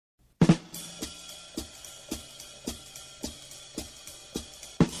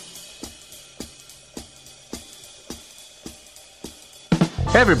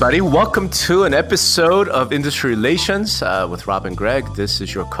Hey everybody, welcome to an episode of Industry Relations with Rob and Greg. This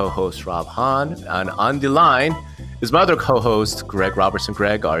is your co-host Rob Hahn, and on the line is my other co-host Greg Robertson.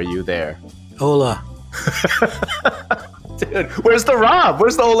 Greg, are you there? Hola. Dude, where's the Rob?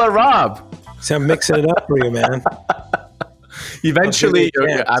 Where's the Hola Rob? See, I'm mixing it up for you, man. Eventually,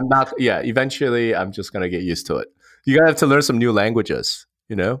 I'm just gonna get used to it. You gotta have to learn some new languages,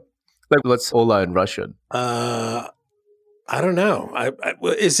 you know? Like, what's Hola in Russian? I don't know.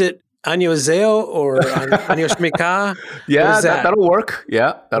 Is it Annyeonghaseyo or Annyeonghaseyo? Yeah, that'll work.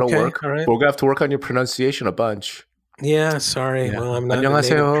 Yeah, that'll work. All right. We're gonna have to work on your pronunciation a bunch. Yeah, sorry. Yeah. Well, I'm not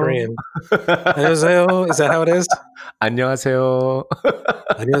안녕하세요. Korean. Annyeonghaseyo. Is that how it is? 안녕하세요.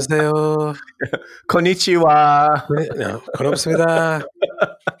 안녕하세요. konnichiwa. No, 고맙습니다.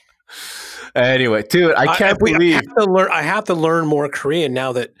 Anyway, dude, I can't believe I have to learn more Korean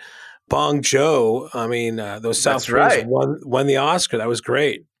now that Bong Joon, those South Koreans won the Oscar. That was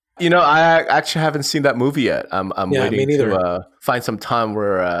great. You know, I actually haven't seen that movie yet. I'm waiting to find some time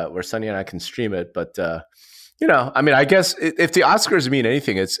where Sunny and I can stream it. But you know, I mean, I guess if the Oscars mean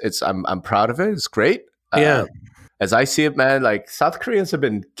anything, it's I'm proud of it. It's great. Yeah. As I see it, man, like South Koreans have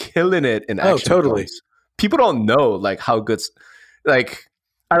been killing it in action. Oh, totally. Films. People don't know like how good. Like,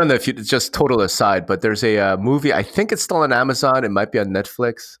 I don't know if it's just total aside, but there's a movie, I think it's still on Amazon, it might be on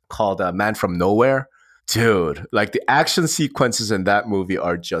Netflix, called Man from Nowhere. Dude, like the action sequences in that movie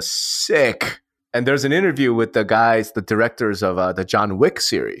are just sick. And there's an interview with the directors of the John Wick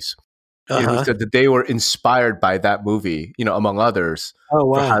series. You know, said that they were inspired by that movie, you know, among others,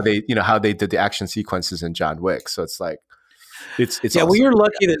 for how they did the action sequences in John Wick. So it's like, it's yeah. awesome. Well, you're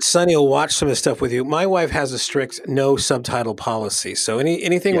lucky that Sunny will watch some of the stuff with you. My wife has a strict no subtitle policy, so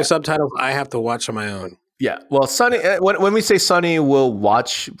anything with subtitles, I have to watch on my own. Yeah. Well, Sunny, when we say Sunny will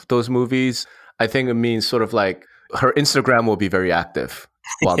watch those movies, I think it means sort of like her Instagram will be very active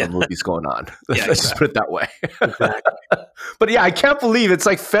while the movie's going on. Let's just put it that way. Exactly. But yeah, I can't believe it's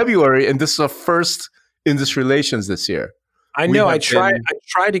like February and this is our first Industry Relations this year. I know. I tried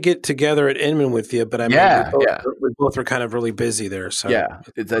to get together at Inman with you, but we both were kind of really busy there. So yeah,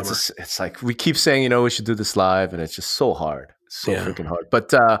 it's like we keep saying, you know, we should do this live, and it's just so hard, freaking hard.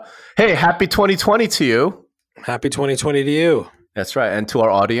 But hey, happy 2020 to you. Happy 2020 to you. That's right, and to our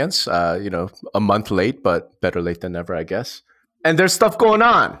audience. You know, a month late, but better late than never, I guess. And there's stuff going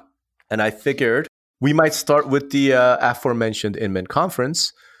on, and I figured we might start with the aforementioned Inman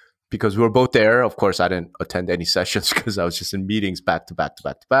conference. Because we were both there. Of course, I didn't attend any sessions because I was just in meetings back to back to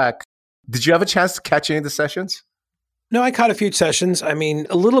back to back. Did you have a chance to catch any of the sessions? No, I caught a few sessions. I mean,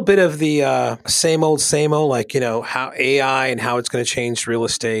 a little bit of the same old, like, you know, how AI and how it's going to change real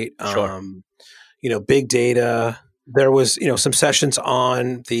estate. Sure. You know, big data. There was, you know, some sessions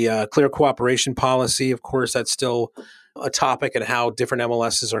on the clear cooperation policy. Of course, that's still a topic and how different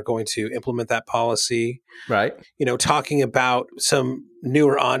MLSs are going to implement that policy. Right. You know, talking about some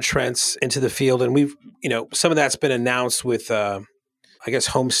newer entrants into the field. And we've, you know, some of that's been announced with, I guess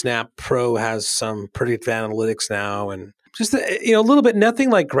HomeSnap Pro has some predictive analytics now. And just, you know, a little bit, nothing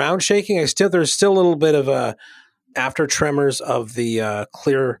like ground shaking. There's still a little bit of a after tremors of the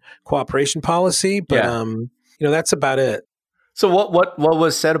clear cooperation policy. But, you know, that's about it. So what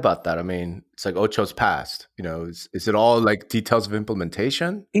was said about that? I mean, it's like Ocho's passed. You know, is it all like details of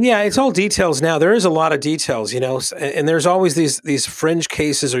implementation? Yeah, it's all details now. There is a lot of details, you know, and there's always these fringe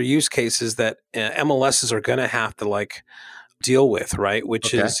cases or use cases that MLSs are going to have to like deal with, right?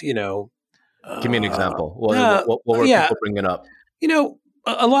 Which is, you know, give me an example. What were people bringing up? You know,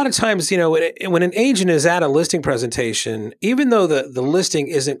 a lot of times, you know, when an agent is at a listing presentation, even though the listing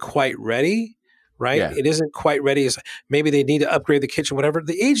isn't quite ready. Right? Yeah. It isn't quite ready. Maybe they need to upgrade the kitchen, whatever.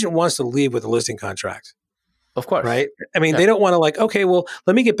 The agent wants to leave with a listing contract. Of course. Right? I mean, they don't want to like, okay, well,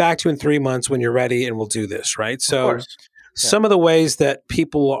 let me get back to you in 3 months when you're ready and we'll do this, right? So some of the ways that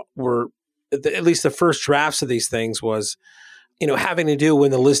people were, at least the first drafts of these things was, you know, having to do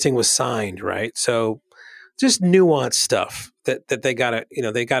when the listing was signed, right? So just nuanced stuff that they got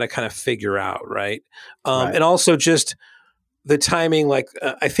to kind of figure out, right? And also just the timing, like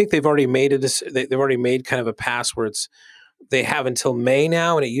I think they've already made they've already made kind of a pass where they have until May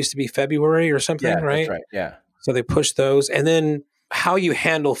now, and it used to be February or something, right? That's right. Yeah. So they pushed those, and then how you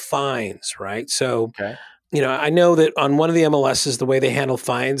handle fines, right? So, you know, I know that on one of the MLSs, the way they handle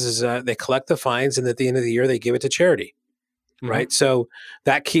fines is they collect the fines, and at the end of the year, they give it to charity, right? So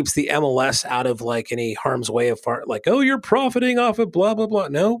that keeps the MLS out of like any harm's way of like, oh, you're profiting off of blah blah blah.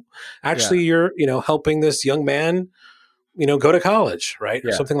 No, actually, you're helping this young man go to college, right?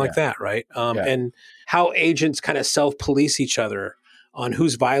 Or something like that, right? And how agents kind of self-police each other on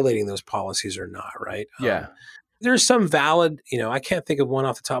who's violating those policies or not, right? there's some valid, I can't think of one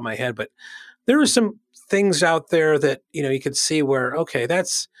off the top of my head, but there are some things out there that, you could see where, okay,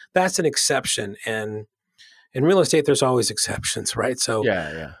 that's an exception. And in real estate, there's always exceptions, right? So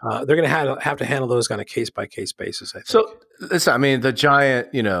yeah. They're going to have to handle those on a case-by-case basis, I think. So listen, I mean, the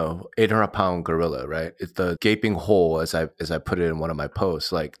giant, 800-pound gorilla, right? It's the gaping hole, as I put it in one of my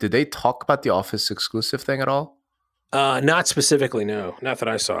posts. Like, did they talk about the Office exclusive thing at all? Not specifically, no. Not that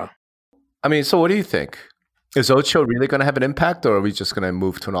I saw. I mean, so what do you think? Is Ocho really going to have an impact, or are we just going to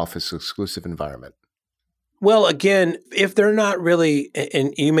move to an Office exclusive environment? Well, again, if they're not really,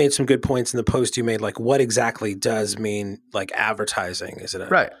 and you made some good points in the post you made, like what exactly does mean like advertising? Is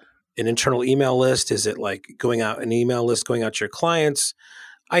it right. an internal email list? Is it like an email list going out to your clients?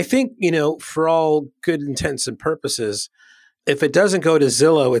 I think, for all good intents and purposes, if it doesn't go to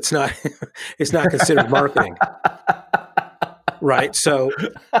Zillow, it's not considered marketing. Right. So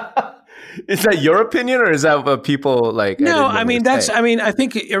is that your opinion, or is that what people like? No, I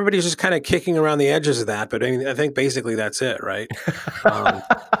think everybody's just kind of kicking around the edges of that, but I think basically that's it, right?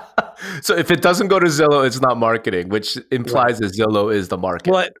 So if it doesn't go to Zillow, it's not marketing, which implies that Zillow is the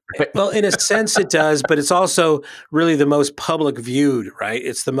market. Well, in a sense it does, but it's also really the most public viewed, right?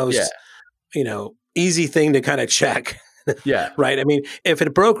 It's the most, easy thing to kind of check. Yeah. Right. I mean, if a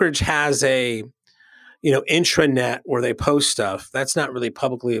brokerage has a, intranet where they post stuff, that's not really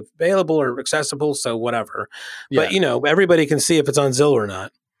publicly available or accessible. So whatever. Yeah. But, everybody can see if it's on Zillow or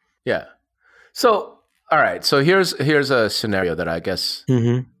not. Yeah. So, all right. So here's a scenario that I guess,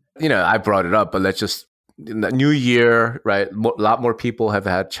 I brought it up, but let's just, in the new year, right? A lot more people have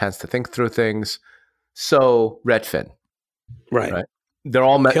had a chance to think through things. So Redfin. Right. They're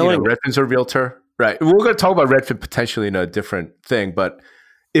all, Redfin's a realtor. Right. We're going to talk about Redfin potentially in a different thing, but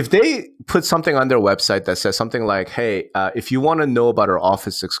if they put something on their website that says something like, hey, if you want to know about our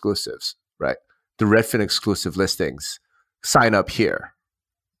Office exclusives, right, the Redfin exclusive listings, sign up here.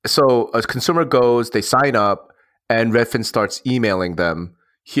 So a consumer goes, they sign up, and Redfin starts emailing them,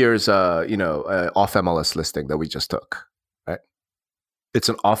 here's a off MLS listing that we just took, right? It's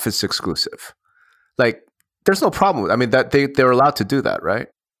an Office exclusive. Like, there's no problem. I mean, that they're allowed to do that, right?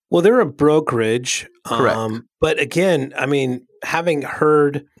 Well, they're a brokerage. Correct. But again, I mean, having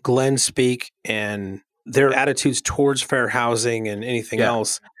heard Glenn speak and their attitudes towards fair housing and anything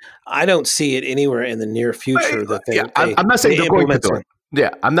else, I don't see it anywhere in the near future that they I'm not saying they're going to do it.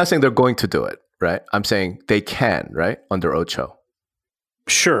 Yeah, I'm not saying they're going to do it, right? I'm saying they can, right? Under Ocho.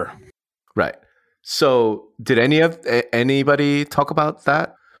 Sure. Right. So did anybody talk about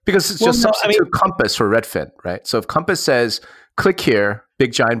that? Because it's just substitute Compass for Redfin, right? So if Compass says, click here,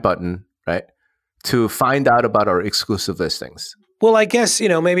 big giant button, right, to find out about our exclusive listings. Well, I guess,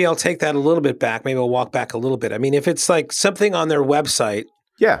 maybe I'll take that a little bit back. Maybe I'll walk back a little bit. I mean, if it's like something on their website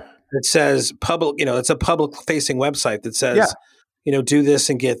that says public, it's a public facing website that says, do this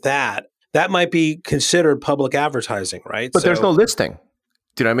and get that, that might be considered public advertising, right? But there's no listing.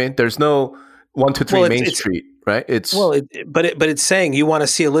 Do you know what I mean? There's no 123 Main Street, right? But it's saying you want to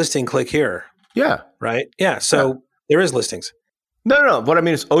see a listing, click here. Yeah. Right? Yeah. So there is listings. No. What I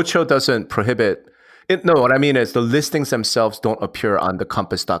mean is Ocho doesn't prohibit it. No, what I mean is the listings themselves don't appear on the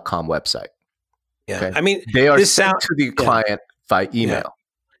Compass.com website. Yeah. Okay? I mean, they are sent to the client by email.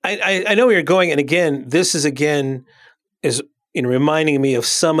 Yeah. I know where you're going. And again, this is reminding me of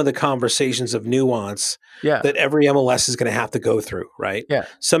some of the conversations of nuance that every MLS is going to have to go through, right? Yeah.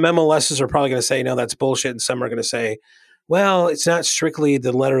 Some MLSs are probably going to say, no, that's bullshit. And some are going to say, well, it's not strictly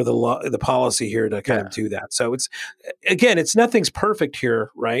the letter of the law, the policy here to kind of do that. So it's nothing's perfect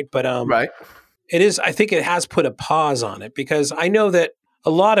here, right? But it is. I think it has put a pause on it because I know that a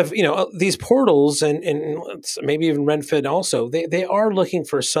lot of these portals and maybe even Redfin also they are looking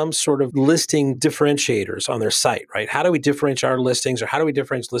for some sort of listing differentiators on their site, right? How do we differentiate our listings, or how do we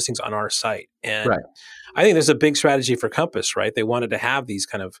differentiate listings on our site? And I think there's a big strategy for Compass, right? They wanted to have these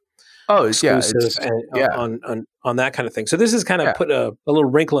kind of exclusive on that kind of thing. So this has kind of put a little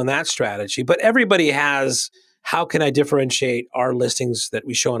wrinkle in that strategy. But everybody has, how can I differentiate our listings that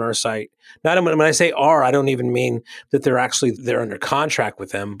we show on our site? Not when I say "are," I don't even mean that they're under contract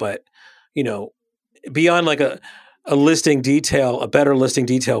with them, but beyond like a listing detail, a better listing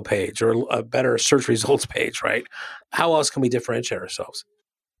detail page or a better search results page, right? How else can we differentiate ourselves?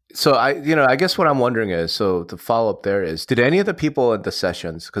 So I guess what I'm wondering is, so the follow up there is, did any of the people at the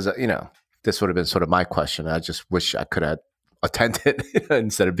sessions, because this would have been sort of my question, I just wish I could have attended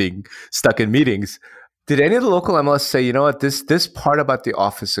instead of being stuck in meetings. Did any of the local MLS say, you know what, this part about the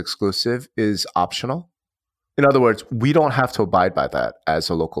Office exclusive is optional? In other words, we don't have to abide by that as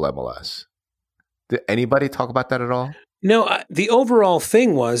a local MLS. Did anybody talk about that at all? No, the overall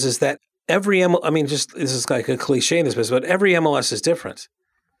thing is that I mean, just this is like a cliche in this business, but every MLS is different.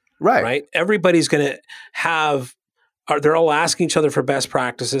 Right. Everybody's going to have, they're all asking each other for best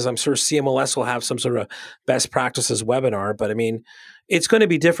practices. I'm sure CMLS will have some sort of best practices webinar, but I mean, it's going to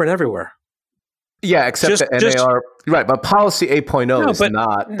be different everywhere. Yeah, except the NAR, right? But policy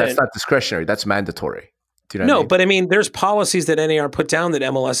 8.0 that's not discretionary. That's mandatory. Do you know what I mean? But I mean, there's policies that NAR put down that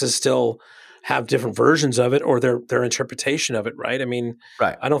MLSs still have different versions of it or their interpretation of it, right? I mean,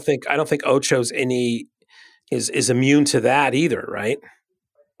 right. I don't think Ocho's is immune to that either, right?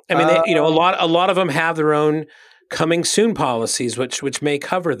 I mean, a lot of them have their own coming soon policies, which may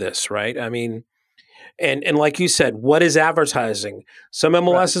cover this, right? I mean, and like you said, what is advertising? Some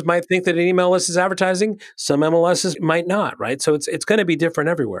MLSs might think that an email list is advertising. Some MLSs might not, right? So it's going to be different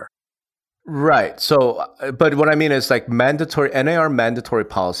everywhere. Right. So, but what I mean is like NAR mandatory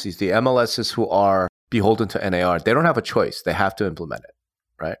policies, the MLSs who are beholden to NAR, they don't have a choice. They have to implement it,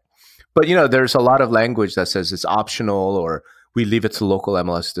 right? But, there's a lot of language that says it's optional or we leave it to local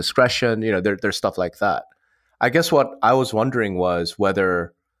MLS discretion. There's stuff like that. I guess what I was wondering was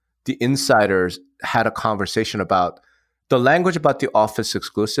whether the insiders had a conversation about the language about the Office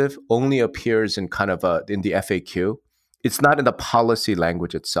exclusive only appears in kind of in the FAQ. It's not in the policy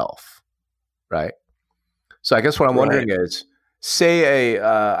language itself, right? So I guess what I'm wondering is, say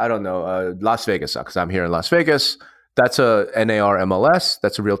Las Vegas, because I'm here in Las Vegas, that's a NAR MLS,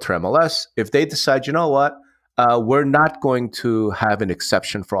 that's a Realtor MLS. If they decide, you know what, we're not going to have an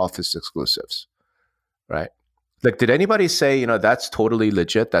exception for Office exclusives, right? Like, did anybody say, that's totally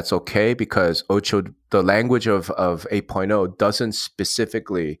legit, that's okay, because Ocho, the language of 8.0 doesn't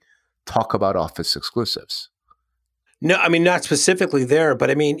specifically talk about Office exclusives? No, I mean, not specifically there, but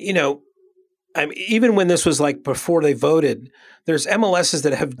I mean, even when this was like before they voted, there's MLSs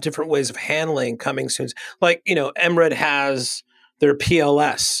that have different ways of handling coming soons. Like, MRED has their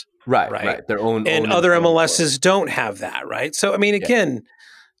PLS. Right. Their own. And other MLSs don't have that, right? So, I mean, again,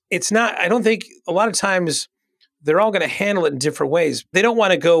 it's not, I don't think a lot of times they're all going to handle it in different ways. They don't want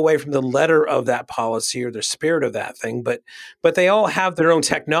to go away from the letter of that policy or the spirit of that thing, but they all have their own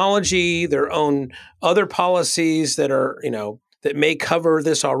technology, their own other policies that are, that may cover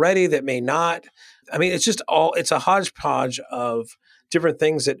this already, that may not. I mean, it's a hodgepodge of different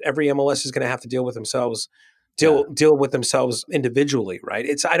things that every MLS is going to have to deal with themselves, deal with themselves individually, right?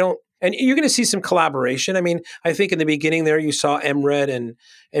 And you're going to see some collaboration. I mean, I think in the beginning there, you saw MRED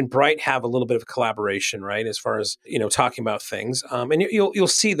and Bright have a little bit of collaboration, right? As far as, talking about things. And you'll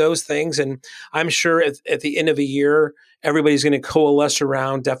see those things. And I'm sure at the end of the year, everybody's going to coalesce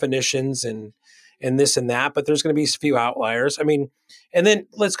around definitions and this and that, but there's going to be a few outliers. I mean, and then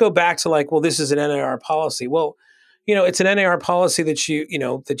let's go back to like, well, this is an NAR policy. Well, it's an NAR policy that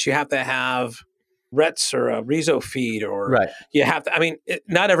you have to have RETs or a RESO feed, or you have to, I mean,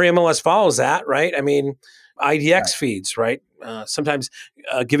 not every MLS follows that, right? I mean, IDX feeds, right? Sometimes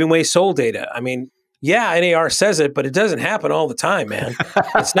giving away sold data. I mean, NAR says it, but it doesn't happen all the time, man.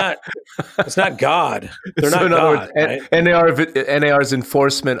 It's not God. They're not God. Right? NAR's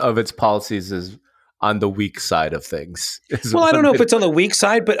enforcement of its policies is on the weak side of things. Well, I don't know if it's on the weak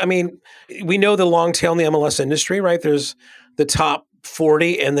side, but I mean, we know the long tail in the MLS industry, right? There's the top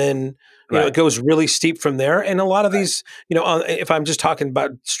 40 and then it goes really steep from there. And a lot of these, if I'm just talking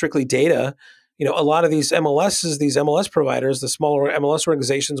about strictly data, a lot of these MLSs, these MLS providers, the smaller MLS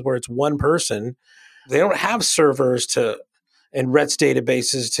organizations where it's one person, they don't have servers and RETS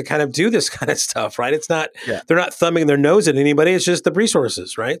databases to kind of do this kind of stuff, right? It's not, they're not thumbing their nose at anybody. It's just the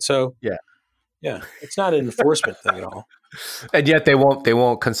resources, right? So it's not an enforcement thing at all. And yet they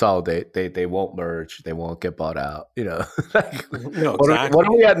won't consolidate. They won't merge. They won't get bought out. No, exactly. What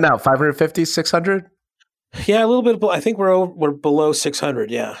are we at now? 550, 600? Yeah, a little bit. I think we're below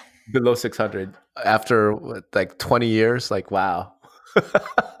 600. Yeah, below 600 after like 20 years. Like, wow.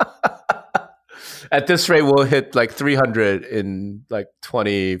 At this rate, we'll hit like 300 in like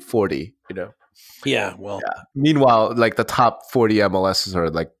 2040. Yeah. Well. Yeah. Meanwhile, like the top 40 MLSs are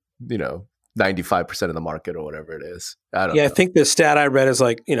like 95% of the market or whatever it is. I think the stat I read is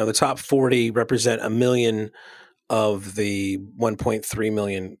like, the top 40 represent 1 million of the 1.3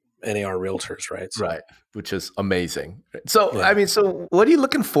 million NAR realtors, right? So, right. Which is amazing. So, I mean, so what are you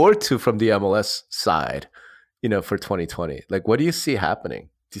looking forward to from the MLS side, for 2020? Like, what do you see happening?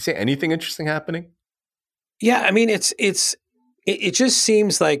 Do you see anything interesting happening? Yeah. I mean, it just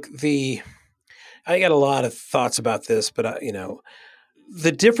seems like I got a lot of thoughts about this, but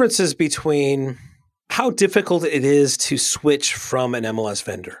the differences between how difficult it is to switch from an MLS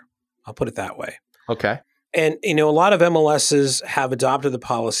vendor. I'll put it that way. Okay. And, a lot of MLSs have adopted the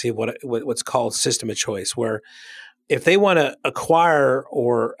policy of what's called system of choice, where if they want to acquire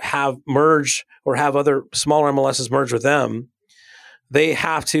or have merge or have other smaller MLSs merge with them, they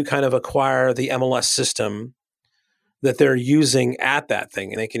have to kind of acquire the MLS system that they're using at that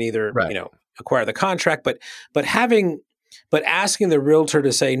thing. And they can either, acquire the contract, but asking the realtor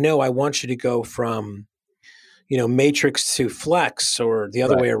to say, no, I want you to go from, Matrix to Flex or the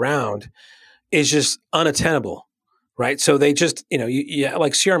other way around is just unattainable. Right. So they just,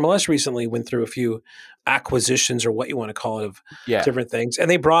 like CRMLS recently went through a few acquisitions or what you want to call it of different things.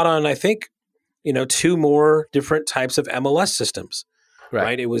 And they brought on, I think, 2 more different types of MLS systems.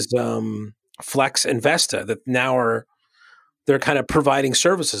 Right. It was Flex and Vesta that now they're kind of providing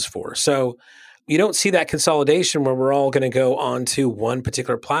services for. So you don't see that consolidation where we're all going to go onto one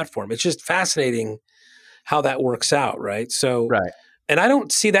particular platform. It's just fascinating how that works out. Right. So, and I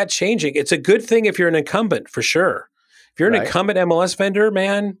don't see that changing. It's a good thing if you're an incumbent for sure. If you're an incumbent MLS vendor,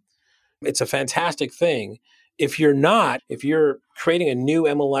 man, it's a fantastic thing. If you're not, if you're creating a new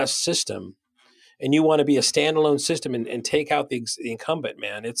MLS system and you want to be a standalone system and take out the incumbent,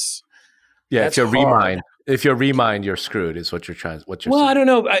 man, it's if you're Remind, you're screwed. Is what you're saying. I don't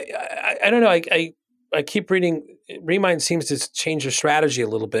know. I don't know. I keep reading. Remind seems to change their strategy a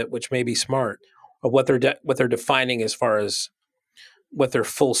little bit, which may be smart, of what they're defining as far as what their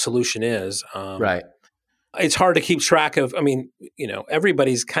full solution is. It's hard to keep track of. I mean,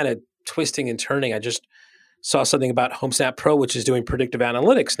 everybody's kind of twisting and turning. I just saw something about HomeSnap Pro, which is doing predictive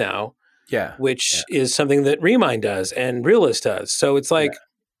analytics now. Which is something that Remind does and Realist does. So it's like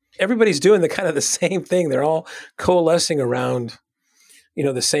everybody's doing the same thing. They're all coalescing around,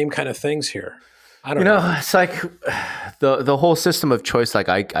 the same kind of things here. I don't know. It's like the whole system of choice. Like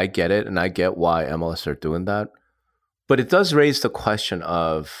I get it, and I get why MLS are doing that, but it does raise the question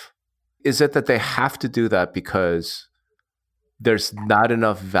of, is it that they have to do that because there's not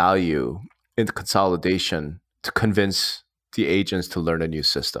enough value in the consolidation to convince the agents to learn a new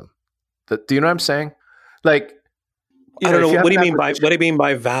system? Do you know what I'm saying? Like, I don't know. What do you mean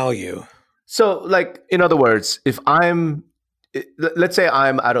by value? So, like, in other words, if let's say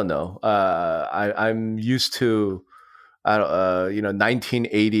I don't know, I'm used to,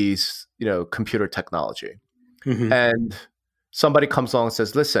 1980s, computer technology, and somebody comes along and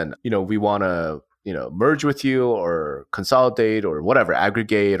says, listen, we want to, merge with you or consolidate or whatever,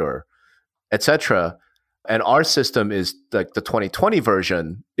 aggregate or etc. And our system is like the 2020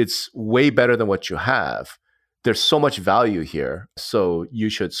 version. It's way better than what you have. There's so much value here. So you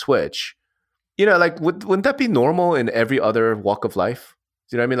should switch. Wouldn't that be normal in every other walk of life?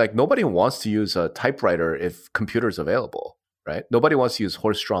 You know what I mean? Like, nobody wants to use a typewriter if computer's available, right? Nobody wants to use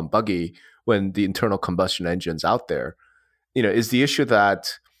horse-drawn buggy when the internal combustion engine's out there. Is the issue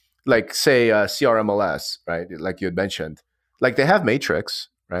that, like, say, CRMLS, right? Like you had mentioned, like they have Matrix,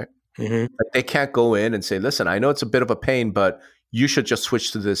 right? Like they can't go in and say, listen, I know it's a bit of a pain, but you should just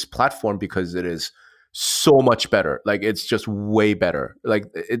switch to this platform because it is so much better. Like, it's just way better. Like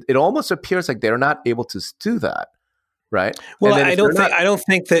it almost appears like they're not able to do that, right? Well, I don't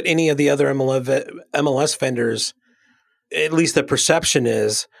think that any of the other MLS vendors, at least the perception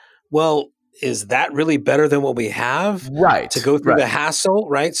is, well, is that really better than what we have? Right. To go through the hassle,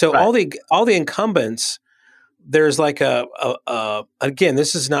 right? So all the incumbents, there's like again,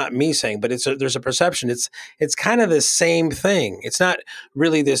 this is not me saying, but there's a perception. It's kind of the same thing. It's not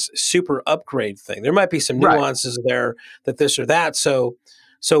really this super upgrade thing. There might be some nuances there that this or that. So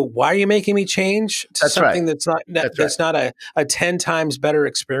why are you making me change to something that's not a 10 times better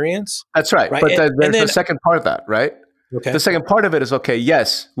experience? That's right. But there's the second part of that, right? Okay. The second part of it is, okay,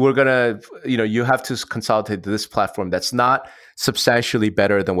 yes, we're going to, you have to consolidate to this platform that's not substantially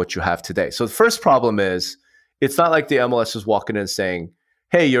better than what you have today. So the first problem is, it's not like the MLS is walking in and saying,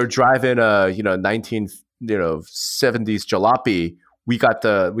 hey, you're driving a 1970s jalopy. We got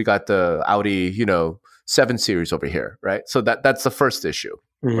the Audi 7 Series over here, right? So that's the first issue,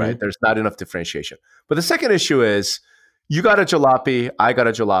 right? There's not enough differentiation. But the second issue is, you got a jalopy, I got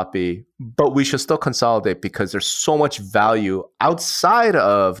a jalopy, but we should still consolidate because there's so much value outside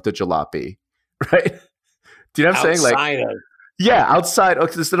of the jalopy, right? Do you know what I'm saying? Outside.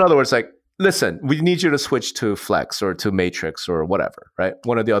 Okay, in other words, like, listen, we need you to switch to Flex or to Matrix or whatever, right?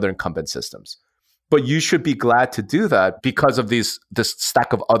 One of the other incumbent systems. But you should be glad to do that because of this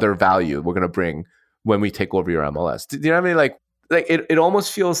stack of other value we're going to bring when we take over your MLS. Do you know what I mean? Like it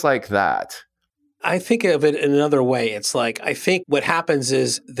almost feels like that. I think of it in another way. It's like, I think what happens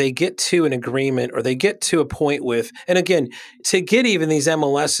is they get to an agreement or they get to a point with, and again, to get even these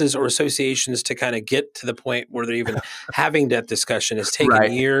MLSs or associations to kind of get to the point where they're even having that discussion is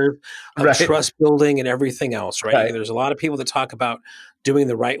taking years of trust building and everything else, right? And there's a lot of people that talk about doing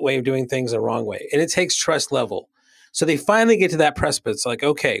the right way of doing things the wrong way. And it takes trust level. So they finally get to that precipice, like,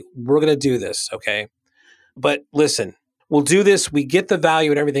 okay, we're going to do this. Okay. But listen, we'll do this. We get the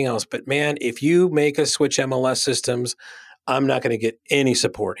value and everything else. But man, if you make us switch MLS systems, I'm not going to get any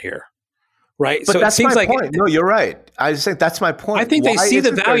support here. Right. But so that's it seems my like point. No, you're right. I think that's my point. I think Why they see the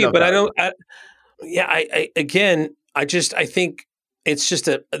isn't there value, no but value? I think it's just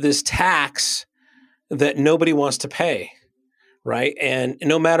this tax that nobody wants to pay. Right. And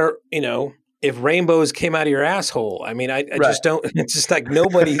no matter, if rainbows came out of your asshole, I mean, I Right. just don't, it's just like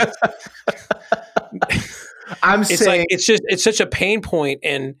nobody, it's such a pain point.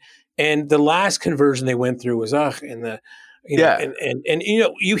 And the last conversion they went through was,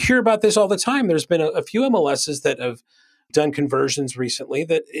 you hear about this all the time. There's been a few MLSs that have done conversions recently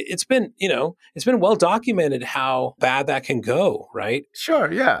that it's been well documented how bad that can go. Right.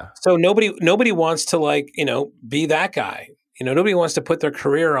 Sure. Yeah. So nobody wants to be that guy. Nobody wants to put their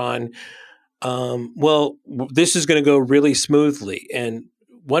career on, this is going to go really smoothly. And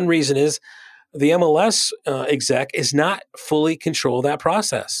one reason is the MLS exec is not fully control that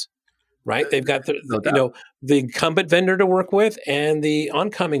process, right? They've got the incumbent vendor to work with and the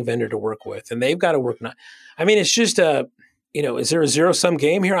oncoming vendor to work with, and they've got to work. It's just is there a zero-sum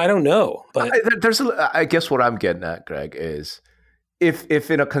game here? I don't know, but I guess what I'm getting at, Greg, is if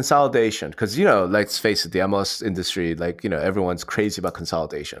in a consolidation, because let's face it, the MLS industry, everyone's crazy about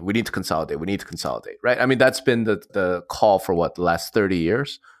consolidation. We need to consolidate, right? I mean, that's been the call for the last 30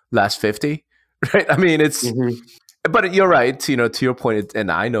 years, last 50, right? I mean, it's but you're right, to your point,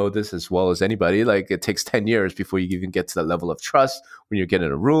 and I know this as well as anybody, it takes 10 years before you even get to that level of trust when you get in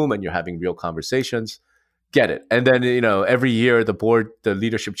a room and you're having real conversations. Get it. And then, every year the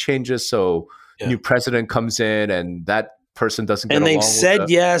leadership changes, so new president comes in and that person doesn't get along. And they've said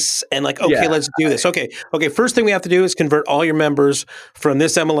yes, and let's do this. Okay. First thing we have to do is convert all your members from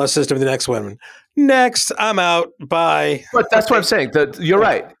this MLS system to the next one. Next, I'm out. Bye. But that's what I'm saying. You're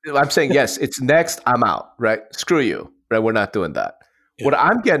right. I'm saying, yes, it's next, I'm out, right? Screw you, right? We're not doing that. Yeah. What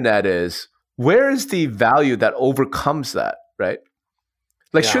I'm getting at is, where is the value that overcomes that, right?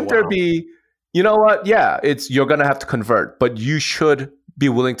 Shouldn't there be, you know what? Yeah, you're going to have to convert, but you should be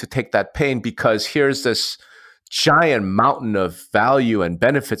willing to take that pain because here's this giant mountain of value and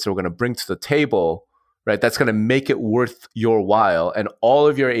benefits that we're going to bring to the table, right? That's going to make it worth your while and all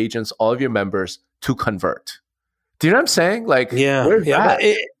of your agents, all of your members to convert. Do you know what I'm saying?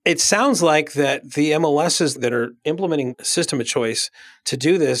 It sounds like that the MLSs that are implementing system of choice to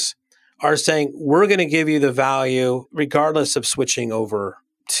do this are saying, we're going to give you the value regardless of switching over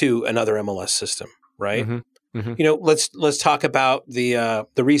to another MLS system, right? Mm-hmm. Mm-hmm. Let's talk about the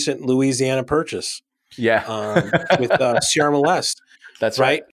recent Louisiana purchase. Yeah. With CRMLS. That's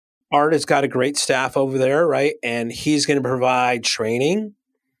right. Art has got a great staff over there, right? And he's going to provide training,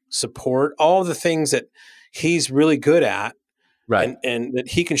 support, all the things that he's really good at, right? And that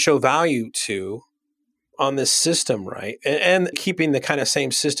he can show value to on this system, right? And keeping the kind of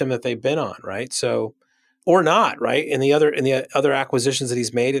same system that they've been on, right? So, or not, right? In the other acquisitions that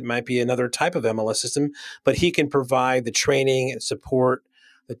he's made, it might be another type of MLS system, but he can provide the training and support,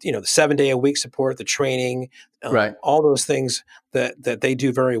 the 7-day-a-week support, the training, right? All those things that they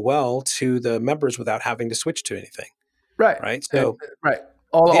do very well to the members without having to switch to anything, right? Right. So, right.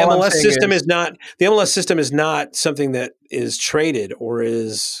 The MLS system is not something that is traded or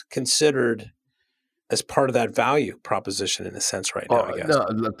is considered as part of that value proposition in a sense right now. I guess.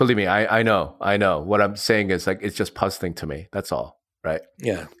 No, believe me, I know. What I'm saying is it's just puzzling to me. That's all, right?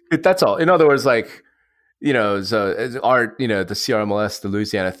 Yeah, that's all. In other words, so Art, the CRMLS, the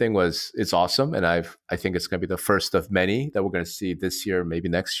Louisiana thing it's awesome, and I think it's going to be the first of many that we're going to see this year, maybe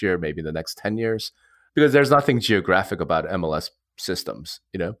next year, maybe the next 10 years, because there's nothing geographic about MLS systems,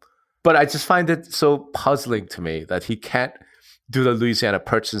 But I just find it so puzzling to me that he can't do the Louisiana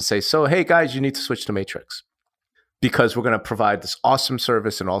purchase and say, so, hey guys, you need to switch to Matrix because we're going to provide this awesome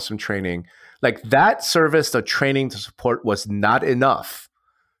service and awesome training. That service, the training, the support was not enough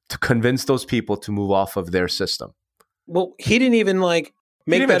to convince those people to move off of their system. Well, he didn't even make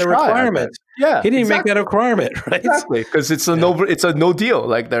that a requirement. Yeah, he didn't make that a requirement, right? Exactly, because it's a no deal.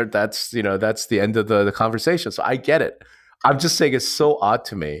 That's the end of the conversation. So I get it. I'm just saying it's so odd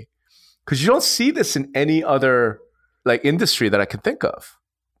to me because you don't see this in any other industry that I can think of.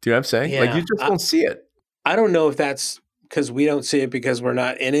 Do you know what I'm saying? Yeah, you just don't see it. I don't know if that's because we don't see it because we're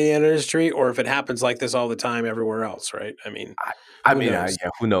not in the industry, or if it happens like this all the time everywhere else, right? I mean,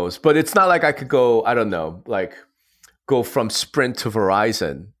 who knows? But it's not like I could go, I don't know, go from Sprint to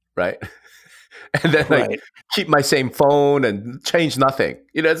Verizon, right? And then keep my same phone and change nothing.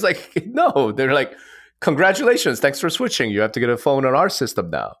 It's no, they're congratulations, thanks for switching. You have to get a phone on our system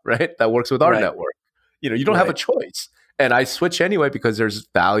now, right? That works with our network. You don't have a choice. And I switch anyway because there's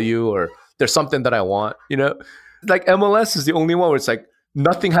value or there's something that I want, Like MLS is the only one where it's like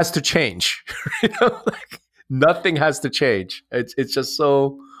nothing has to change. Like nothing has to change. It's just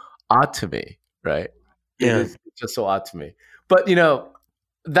so odd to me, right? Yeah. It's just so odd to me. But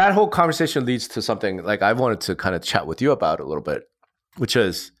that whole conversation leads to something like I wanted to kind of chat with you about a little bit, which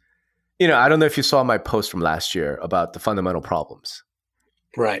is, I don't know if you saw my post from last year about the fundamental problems.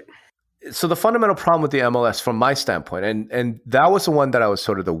 Right. So the fundamental problem with the MLS from my standpoint, and that was the one that I was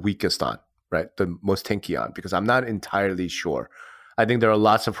sort of the weakest on, right? The most tinky on, because I'm not entirely sure. I think there are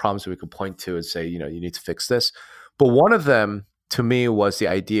lots of problems we could point to and say, you need to fix this. But one of them to me was the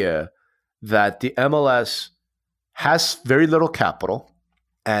idea that the MLS has very little capital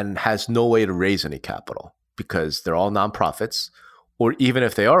and has no way to raise any capital because they're all nonprofits, or even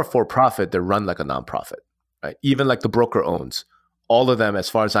if they are a for-profit, they're run like a nonprofit, right? Even like the broker owns. All of them, as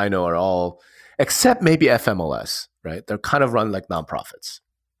far as I know, are all, except maybe FMLS, right? They're kind of run like nonprofits.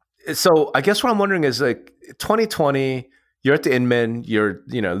 So I guess what I'm wondering is like 2020, you're at the Inman, you're,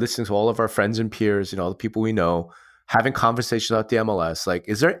 listening to all of our friends and peers, all the people we know, having conversations about the MLS. Like,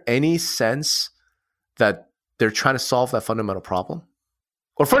 is there any sense that they're trying to solve that fundamental problem?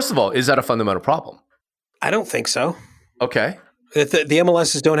 Or first of all, is that a fundamental problem? I don't think so. Okay. If the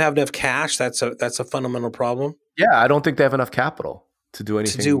MLSs don't have enough cash, that's a fundamental problem. Yeah, I don't think they have enough capital to do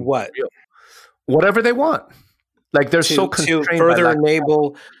anything. To do what? Real. Whatever they want. Like they're so constrained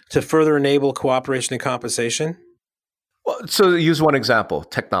to further enable cooperation and compensation. Well, so use one example,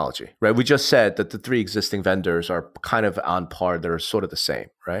 technology, right? We just said that the three existing vendors are kind of on par. They're sort of the same,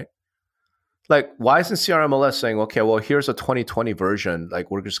 right? Like, why isn't CRMLS saying, okay, well, here's a 2020 version. Like,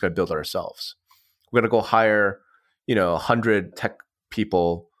 we're just going to build it ourselves. We're going to go hire, 100 tech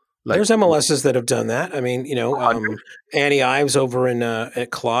people. Like, there's MLSs that have done that. I mean, Annie Ives over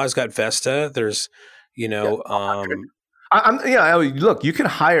at Claw's got Vesta. There's, look, you can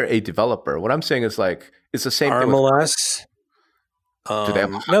hire a developer. What I'm saying is like, it's the same RMLS. thing. Do they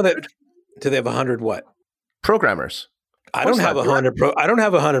have 100? Do they have 100 what? Programmers. I don't have 100. I don't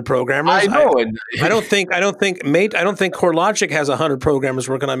have 100 programmers. I know. I don't think CoreLogic has 100 programmers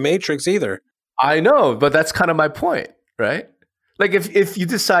working on Matrix either. I know, but that's kind of my point, right? Like if you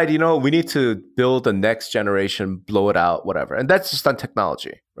decide, we need to build the next generation, blow it out, whatever, and that's just on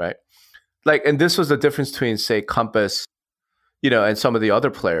technology, right? Like, and this was the difference between, say, Compass, and some of the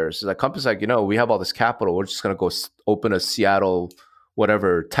other players. Like Compass, like, we have all this capital. We're just going to go open a Seattle,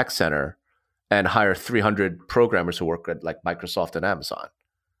 whatever, tech center and hire 300 programmers who work at like Microsoft and Amazon.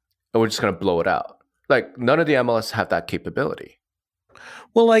 And we're just going to blow it out. Like none of the MLS have that capability.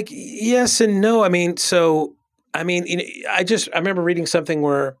 Well, like, yes and no. I remember reading something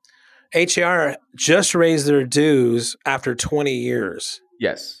where HAR just raised their dues after 20 years.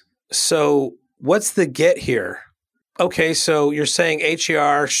 Yes. So what's the get here? Okay, so you're saying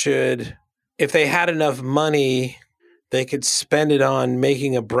HAR should, if they had enough money, they could spend it on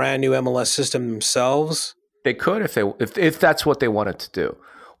making a brand new MLS system themselves? They could if that's what they wanted to do.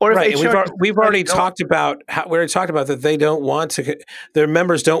 Or right, we've already talked about that they don't want to, their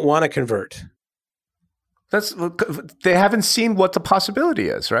members don't want to convert. They haven't seen what the possibility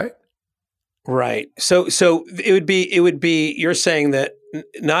is, right? Right. So it would be you're saying that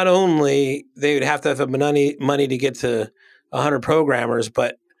not only they would have to have money to get to 100 programmers,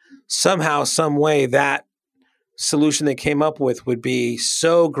 but somehow, some way that solution they came up with would be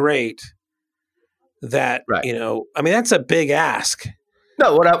so great that, that's a big ask.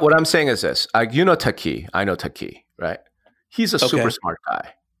 No, what I'm saying is this. Taki. I know Taki, right? He's a super smart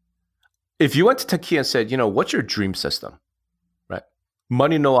guy. If you went to Taki and said, what's your dream system, right?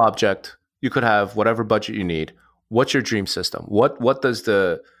 Money, no object. You could have whatever budget you need. What's your dream system? What does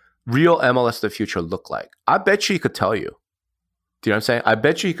the real MLS of the future look like? I bet you he could tell you. Do you know what I'm saying? I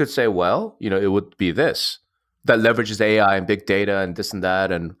bet you he could say, well, it would be this that leverages AI and big data and this and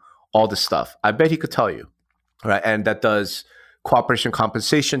that and all this stuff. I bet he could tell you, right? And that does cooperation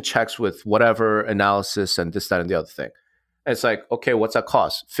compensation checks with whatever analysis and this, that, and the other thing. And it's like, okay, what's that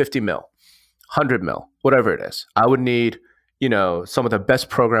cost? 50 mil, 100 mil, whatever it is. I would need, some of the best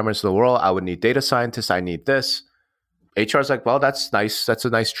programmers in the world. I would need data scientists. I need this. HR is like, well, that's nice. That's a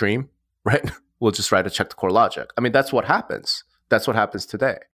nice dream, right? We'll just write a check to CoreLogic. I mean, that's what happens. That's what happens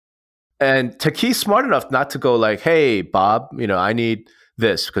today. And Taki's smart enough not to go like, hey, Bob, I need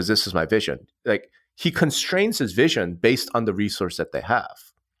this because this is my vision. Like, he constrains his vision based on the resource that they have.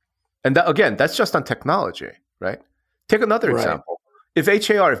 And that, again, that's just on technology, right? Take another example.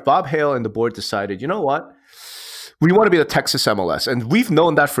 If Bob Hale and the board decided, you know what? We want to be the Texas MLS. And we've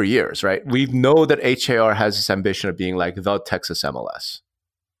known that for years, right? We know that HAR has this ambition of being like the Texas MLS.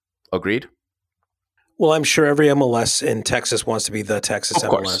 Agreed? Well, I'm sure every MLS in Texas wants to be the Texas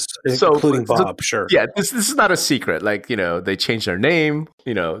MLS, including Bob. Sure. Yeah, this is not a secret. Like, they changed their name.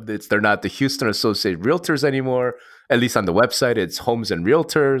 They're not the Houston Associated Realtors anymore. At least on the website, it's Homes and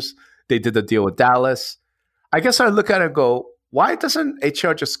Realtors. They did the deal with Dallas. I guess I look at it and go, why doesn't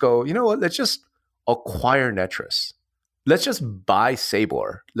HR just go, you know what? Let's just acquire Netris. Let's just buy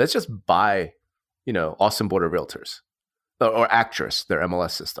Sabor. Let's just buy, Austin Border Realtors or Actress, their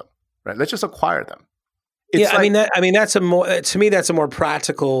MLS system, right? Let's just acquire them. It's that's to me, that's a more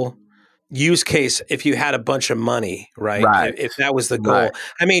practical use case if you had a bunch of money, right? If that was the goal. Right.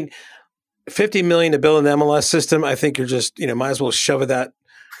 I mean, $50 million to build an MLS system, I think you're just, might as well shove that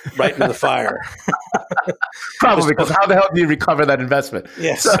right into the fire. Probably, because how the hell do you recover that investment?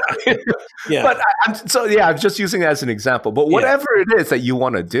 Yes. So, yeah. But I'm just using it as an example. But whatever it is that you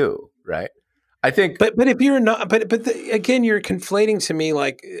want to do, right? I think. But if you're not, again, you're conflating to me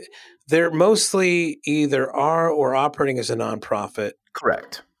like they're mostly either are or operating as a nonprofit.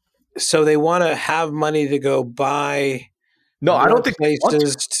 Correct. So they want to have money to go buy. No, I don't think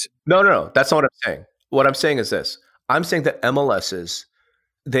places. No. That's not what I'm saying. What I'm saying is this. I'm saying that MLSs,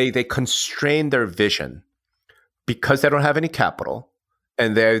 they constrain their vision because they don't have any capital,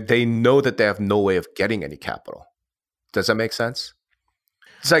 and they know that they have no way of getting any capital. Does that make sense?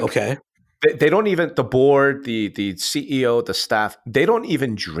 It's like, okay. They don't even, the board, the CEO, the staff, they don't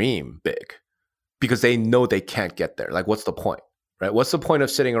even dream big because they know they can't get there. Like, what's the point, right? What's the point of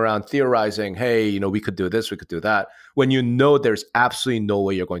sitting around theorizing, hey, we could do this, we could do that, when there's absolutely no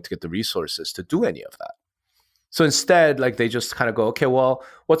way you're going to get the resources to do any of that. So instead, like, they just kind of go, okay, well,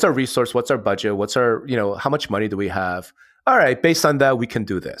 what's our resource? What's our budget? What's our, how much money do we have? All right, based on that, we can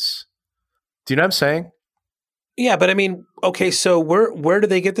do this. Do you know what I'm saying? Yeah, but I mean, okay, so where do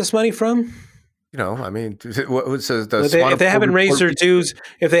they get this money from? If they haven't raised their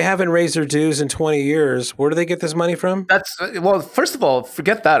dues, in 20 years, where do they get this money from? First of all,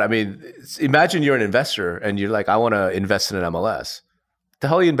 forget that. I mean, imagine you're an investor and you're like, I want to invest in an MLS. The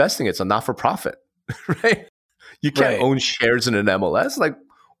hell are you investing in? It's a not-for-profit, right? You can't own shares in an MLS. Like,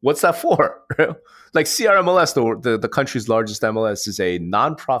 what's that for? Like CRMLS, the country's largest MLS, is a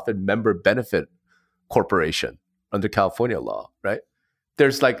nonprofit member benefit corporation under California law, right?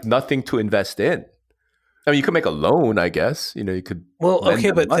 There's like nothing to invest in. I mean, you could make a loan, I guess. You could. Well,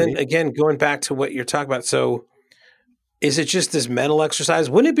 okay, but then again, going back to what you're talking about, so is it just this mental exercise?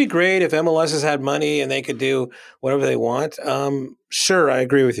 Wouldn't it be great if MLSs had money and they could do whatever they want? Sure, I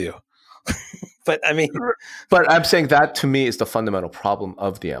agree with you. But I'm saying that to me is the fundamental problem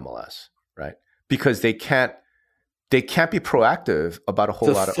of the MLS, right? Because they can't be proactive about a whole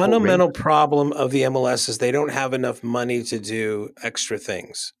lot of. The fundamental problem of the MLS is they don't have enough money to do extra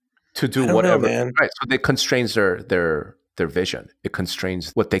things. To do whatever, man. Right? So it constrains their vision. It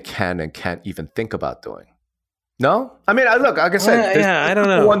constrains what they can and can't even think about doing. No, I mean, like I said, I don't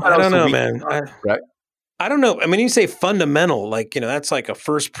know. I don't know, man. Right? I don't know. I mean, you say fundamental, like, that's like a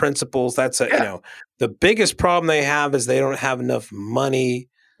first principles. That's the biggest problem they have is they don't have enough money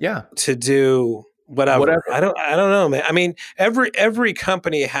to do whatever. I don't know, man. I mean, every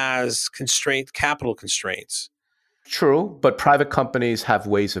company has capital constraints. True, but private companies have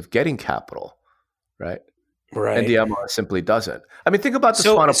ways of getting capital, right? Right. And the MLS simply doesn't. I mean, think about the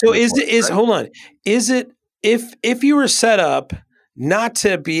hold on. Is it if you were set up not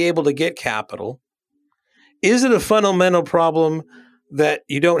to be able to get capital, is it a fundamental problem that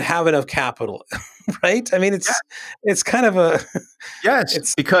you don't have enough capital? Right? I mean, it's kind of a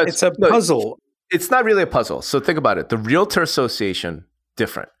because it's a puzzle. It's not really a puzzle. So think about it. The Realtor Association,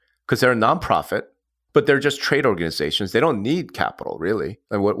 different, because they're a nonprofit, but they're just trade organizations. They don't need capital, really.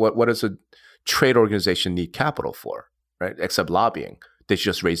 And what does a trade organization need capital for, right? Except lobbying. They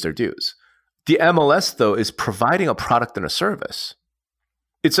just raise their dues. The MLS, though, is providing a product and a service.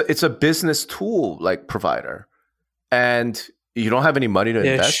 It's a business tool like provider, and you don't have any money to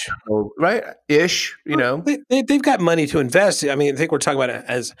invest, right? They've got money to invest. I mean, I think we're talking about it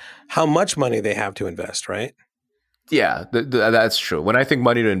as how much money they have to invest, right? Yeah, that's true. When I think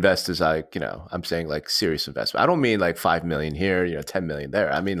money to invest is like, I'm saying like serious investment. I don't mean like 5 million here, 10 million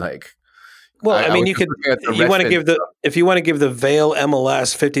there. I mean like, well, I mean, if you want to give the Vail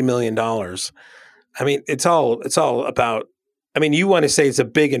MLS $50 million, I mean, it's all about. I mean, you want to say it's a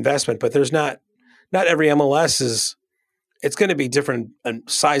big investment, but there's not every MLS is. It's going to be different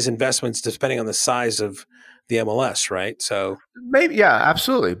size investments depending on the size of the MLS, right? So maybe, yeah,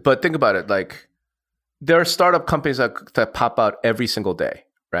 absolutely. But think about it, like there are startup companies that pop out every single day,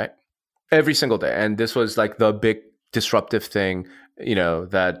 right? Every single day, and this was like the big disruptive thing,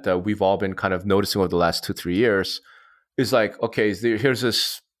 that we've all been kind of noticing over the last 2-3 years. Is like, okay, here's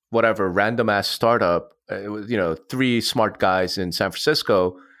this whatever random ass startup, three smart guys in San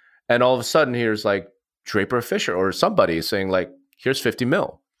Francisco, and all of a sudden here's like Draper Fisher or somebody saying like, here's 50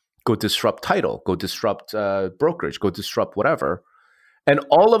 mil, go disrupt title, go disrupt brokerage, go disrupt whatever. And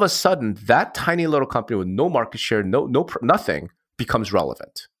all of a sudden that tiny little company with no market share, nothing becomes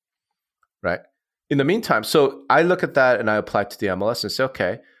relevant, right? In the meantime, so I look at that and I apply to the MLS and say,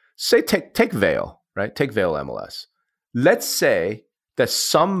 okay, say take Vail, right? Take Vail MLS. Let's say that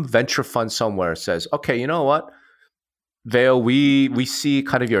some venture fund somewhere says, okay, you know what, Vail, we see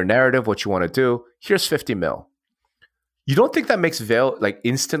kind of your narrative, what you want to do. Here's 50 mil. You don't think that makes Vail like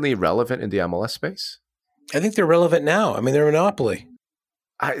instantly relevant in the MLS space? I think they're relevant now. I mean, they're a monopoly.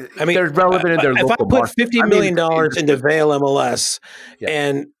 I mean, they're relevant in their local market. If I put $50 million into Vail MLS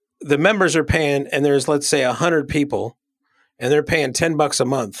and the members are paying, and there's, let's say, 100 people, and they're paying $10 a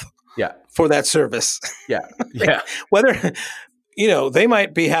month for that service. Yeah. Yeah. Whether, they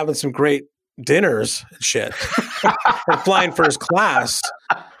might be having some great dinners and shit and flying first class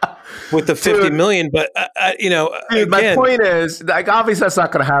with the 50 million, but dude, my point is, like, obviously that's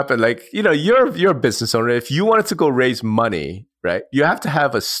not going to happen. Like, you're a business owner. If you wanted to go raise money, right, you have to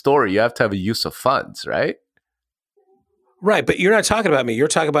have a story. You have to have a use of funds, right? Right, but you're not talking about me. You're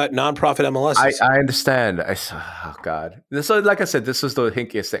talking about nonprofit MLSs. I understand. Oh God. So, like I said, this is the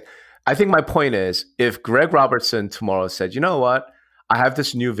hinkiest thing. I think my point is, if Greg Robertson tomorrow said, you know what, I have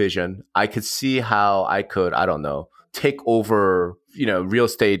this new vision. I could see how I could, I don't know, take over, real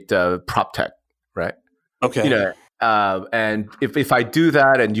estate prop tech, right? Okay. And if I do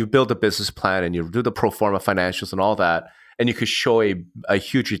that and you build a business plan and you do the pro forma financials and all that, and you could show a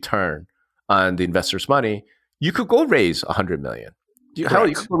huge return on the investor's money, you could go raise 100 million. Hell,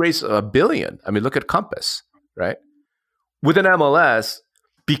 you could go raise $1 billion. I mean, look at Compass, right? With an MLS,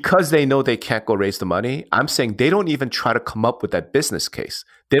 because they know they can't go raise the money, I'm saying they don't even try to come up with that business case.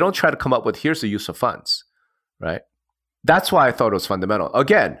 They don't try to come up with, here's the use of funds, right? That's why I thought it was fundamental.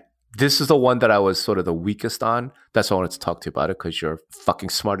 Again, this is the one that I was sort of the weakest on. That's why I wanted to talk to you about it, because you're fucking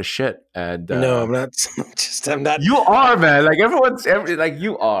smart as shit. And no, I'm not. I'm not. You are, man. Like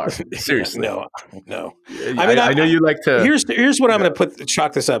you are. Seriously. No. I mean, I know you like to. Here's what I'm going to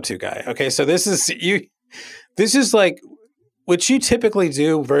chalk this up to, Guy. Okay, so this is you. This is like what you typically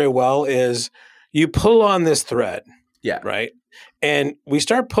do very well is you pull on this thread. Yeah. Right. And we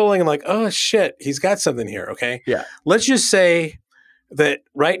start pulling and like, oh shit, he's got something here. Okay. Yeah. Let's just say that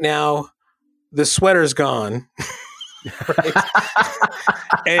right now the sweater's gone. Right?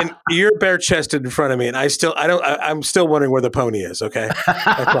 And you're bare chested in front of me, and I'm still wondering where the pony is. Okay.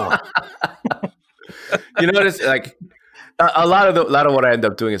 That's all. It's like a lot of what I end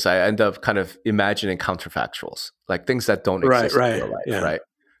up doing is I end up kind of imagining counterfactuals, like things that don't exist in real life, right?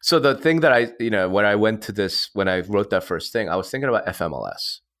 So the thing that when I went to this, when I wrote that first thing, I was thinking about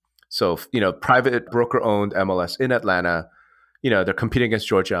FMLS. So, private broker owned MLS in Atlanta, they're competing against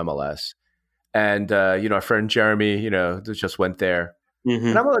Georgia MLS. And, our friend Jeremy, just went there. Mm-hmm.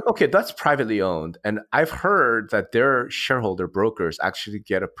 And I'm like, okay, that's privately owned. And I've heard that their shareholder brokers actually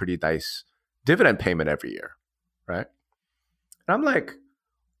get a pretty nice dividend payment every year, right? And I'm like,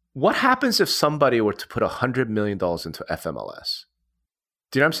 what happens if somebody were to put $100 million into FMLS?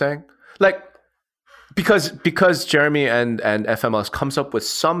 Do you know what I'm saying? Like, because Jeremy and FMLS comes up with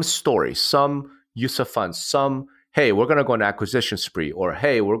some story, some use of funds, some, hey, we're going to go on an acquisition spree, or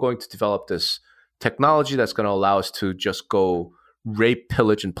hey, we're going to develop this technology that's going to allow us to just go rape,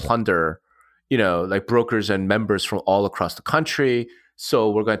 pillage, and plunder, like brokers and members from all across the country.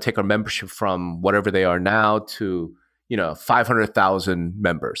 So we're going to take our membership from whatever they are now to, 500,000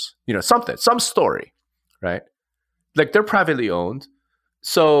 members, some story, right? Like, they're privately owned.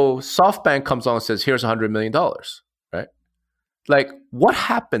 So SoftBank comes on and says, here's $100 million, right? Like, what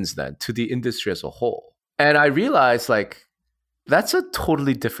happens then to the industry as a whole? And I realized, like, that's a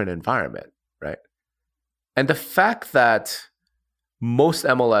totally different environment, right? And the fact that most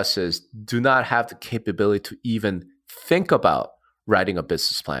MLSs do not have the capability to even think about writing a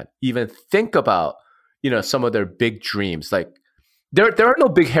business plan, even think about, some of their big dreams. Like, there are no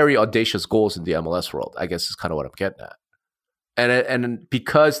big, hairy, audacious goals in the MLS world, I guess is kind of what I'm getting at. And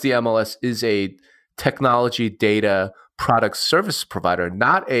because the MLS is a technology, data, product, service provider,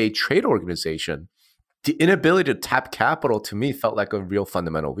 not a trade organization, the inability to tap capital to me felt like a real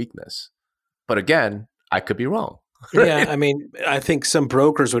fundamental weakness. But again, I could be wrong. Right? Yeah, I mean, I think some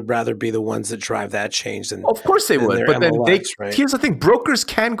brokers would rather be the ones that drive that change than. Of course they would, but MLS, then right? Here's the thing: brokers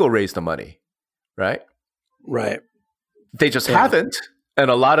can go raise the money, right? Right. They just haven't, and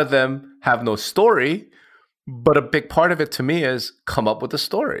a lot of them have no story. But a big part of it to me is come up with a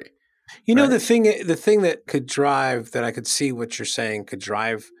story. The thing that could drive, that I could see what you're saying could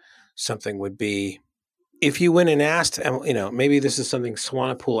drive something would be if you went and asked, maybe this is something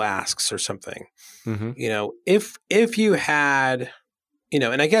Swanepoel asks or something. Mm-hmm. If you had,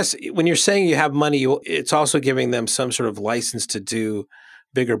 and I guess when you're saying you have money, it's also giving them some sort of license to do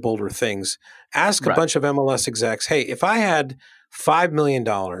bigger, bolder things. Ask a bunch of MLS execs, hey, if I had $5 million,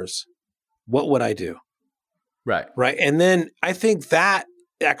 what would I do? Right. Right. And then I think that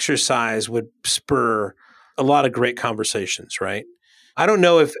exercise would spur a lot of great conversations, right? I don't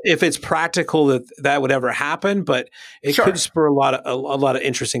know if it's practical that would ever happen, but it could spur a lot of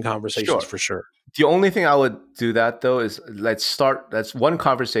interesting conversations for sure. The only thing I would do that though is that's one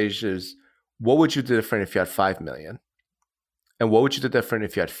conversation is what would you do different if you had 5 million? And what would you do different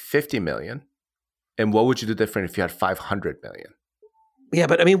if you had 50 million? And what would you do different if you had 500 million? Yeah,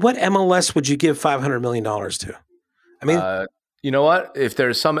 but I mean, what MLS would you give $500 million to? I mean, you know what? If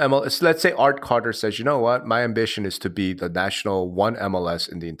there's some MLS, let's say Art Carter says, you know what? My ambition is to be the national one MLS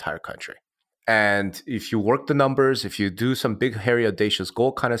in the entire country. And if you work the numbers, if you do some big, hairy, audacious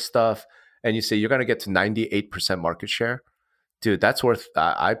goal kind of stuff, and you say you're going to get to 98% market share, dude, that's worth,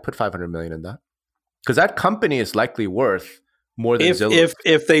 I'd put 500 million in that. Because that company is likely worth more than Zillow.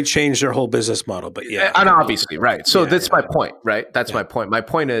 If they change their whole business model. But yeah. And obviously, right. So that's my point, right? That's my point. My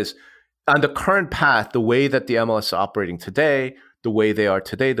point is, on the current path, the way that the MLS is operating today, the way they are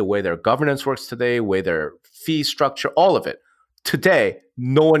today, the way their governance works today, the way their fee structure, all of it, today,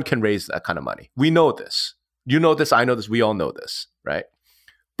 no one can raise that kind of money. We know this. You know this. I know this. We all know this, right?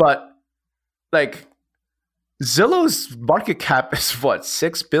 But like Zillow's market cap is what,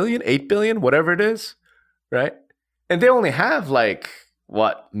 6 billion, 8 billion, whatever it is, right? And they only have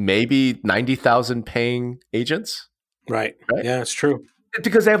maybe 90,000 paying agents. Right. Yeah, it's true.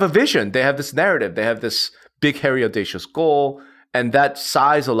 Because they have a vision. They have this narrative. They have this big, hairy, audacious goal. And that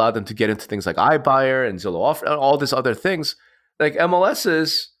size allowed them to get into things like iBuyer and Zillow Offer, all these other things. Like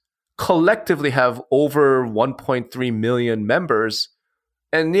MLSs collectively have over 1.3 million members.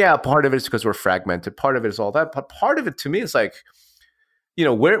 And yeah, part of it is because we're fragmented. Part of it is all that. But part of it to me is like,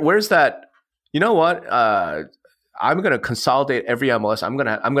 where's that, you know what? I'm going to consolidate every MLS. I'm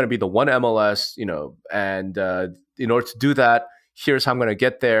going to be the one MLS, and in order to do that, here's how I'm going to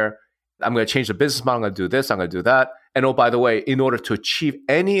get there. I'm going to change the business model. I'm going to do this. I'm going to do that. And oh, by the way, in order to achieve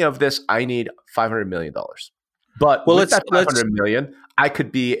any of this, I need $500 million. But with that $500 million, I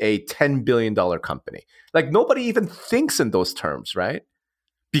could be a $10 billion company. Like nobody even thinks in those terms, right?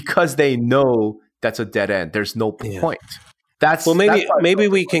 Because they know that's a dead end. There's no point. Maybe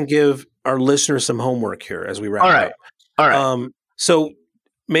we can give our listeners some homework here as we wrap up. All right. So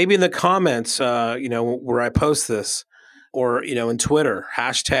maybe in the comments, where I post this, or in Twitter,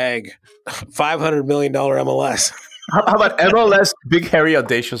 hashtag $500 million MLS. How about MLS Big Hairy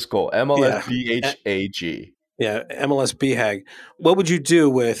Audacious Goal? MLS BHAG. Yeah, MLS BHAG. What would you do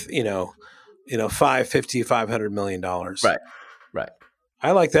with $500 million? Right.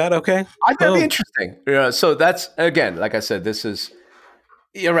 I like that. Okay, that'd be interesting. So that's, again, like I said,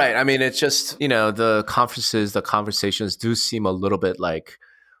 you're right. I mean, it's just the conferences, the conversations do seem a little bit like,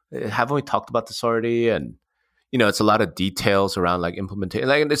 haven't we talked about this already? And it's a lot of details around like implementation.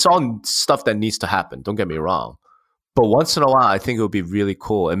 Like it's all stuff that needs to happen. Don't get me wrong. But once in a while, I think it would be really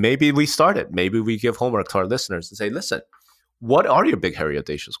cool. And maybe we start it. Maybe we give homework to our listeners and say, listen, what are your big, hairy,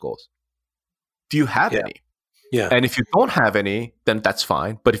 audacious goals? Do you have any? Yeah. And if you don't have any, then that's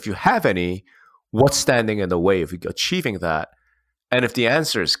fine. But if you have any, what's standing in the way of achieving that? And if the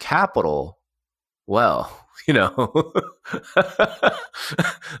answer is capital, well, a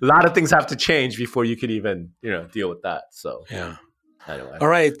lot of things have to change before you could even, deal with that. So yeah. Anyway. All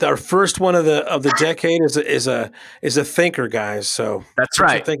right, our first one of the decade is a thinker, guys. So that's right.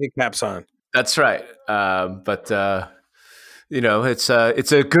 Put your thinking caps on. That's right. But it's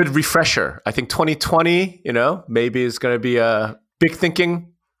a good refresher. I think 2020, maybe is going to be a big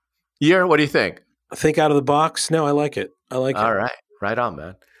thinking year. What do you think? Think out of the box. No, I like it. All right. Right on,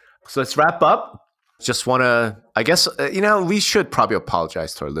 man. So let's wrap up. Just want to, I guess, we should probably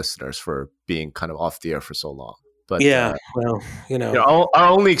apologize to our listeners for being kind of off the air for so long. But yeah, our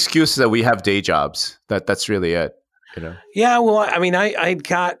only excuse is that we have day jobs. That's really it. Yeah, well, I mean, I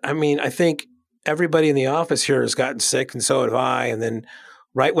think everybody in the office here has gotten sick, and so have I. And then,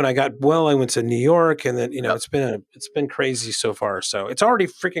 right when I got well, I went to New York, and then it's been crazy so far. So it's already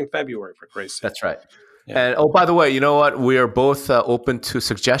freaking February, for Christ's sake. That's right. Yeah. And by the way, you know what? We are both open to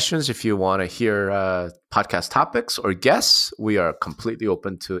suggestions. If you want to hear podcast topics or guests, we are completely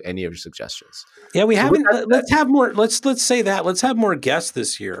open to any of your suggestions. Yeah, we haven't. Let's have more. Let's say that. Let's have more guests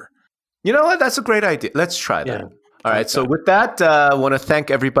this year. You know what? That's a great idea. Let's try that. Yeah, all right. So with that, I want to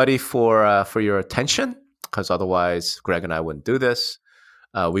thank everybody for your attention, because otherwise Greg and I wouldn't do this.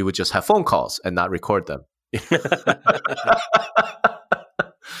 we would just have phone calls and not record them.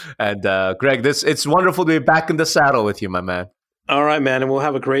 And Greg, it's wonderful to be back in the saddle with you, my man. All right, man. And we'll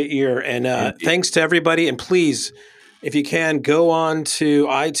have a great year. And thanks to everybody. And please, if you can, go on to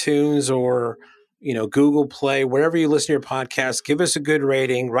iTunes or Google Play, wherever you listen to your podcast, give us a good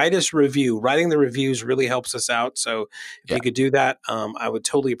rating, write us a review. Writing the reviews really helps us out. So if you could do that, I would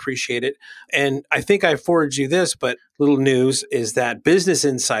totally appreciate it. And I think I forwarded you this, but little news is that Business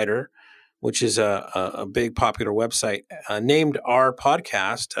Insider, which is a big popular website, named our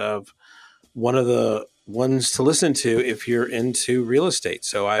podcast of one of the ones to listen to if you're into real estate.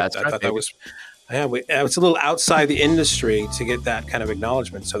 So I thought that was, it's a little outside the industry to get that kind of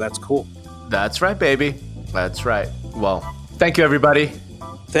acknowledgement. So that's cool. That's right, baby. That's right. Well, thank you, everybody.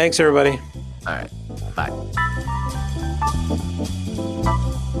 Thanks, everybody. All right. Bye.